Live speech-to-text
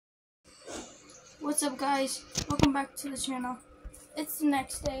What's up, guys? Welcome back to the channel. It's the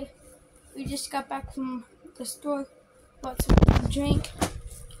next day. We just got back from the store, bought some drink.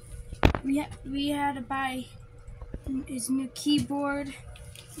 We had to buy his new keyboard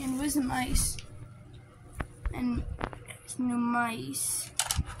and wisdom mice and his new mice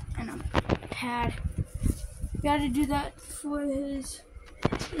and a pad. We had to do that for his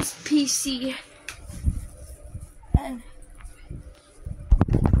PC, and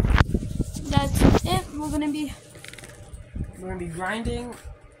that's it. We're gonna be grinding.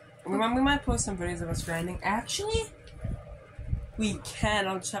 We might post some videos of us grinding. Actually, we can.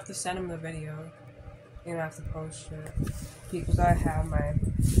 I'll just have to send him the video. And I have to post it because I have my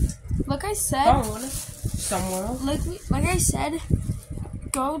like I said phone somewhere. Like I said,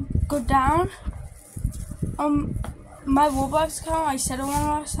 go down. My Roblox account, I said it one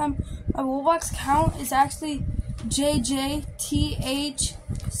last time. My Roblox account is actually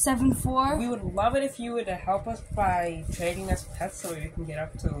JJTH74. We would love it if you would help us by trading us pets so we can get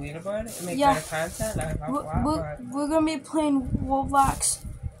up to the leaderboard and make better content. That would help a lot. We're gonna be playing Roblox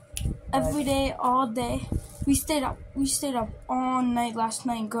every day, all day. We stayed up all night last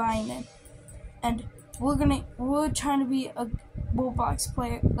night grinding, and we're trying to be a Roblox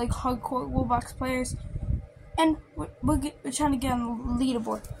player, like hardcore Roblox players. And we're trying to get on the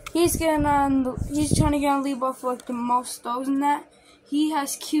leaderboard. He's trying to get on the leaderboard for like the most throws in that. He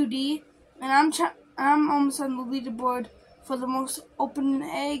has QD, and I'm almost on the leaderboard for the most open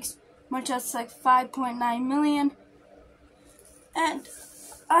eggs, which that's like 5.9 million. And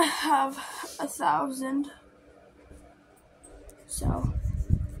I have 1,000. So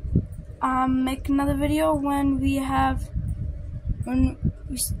make another video when we're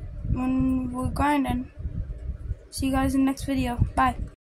grinding. See you guys in the next video. Bye.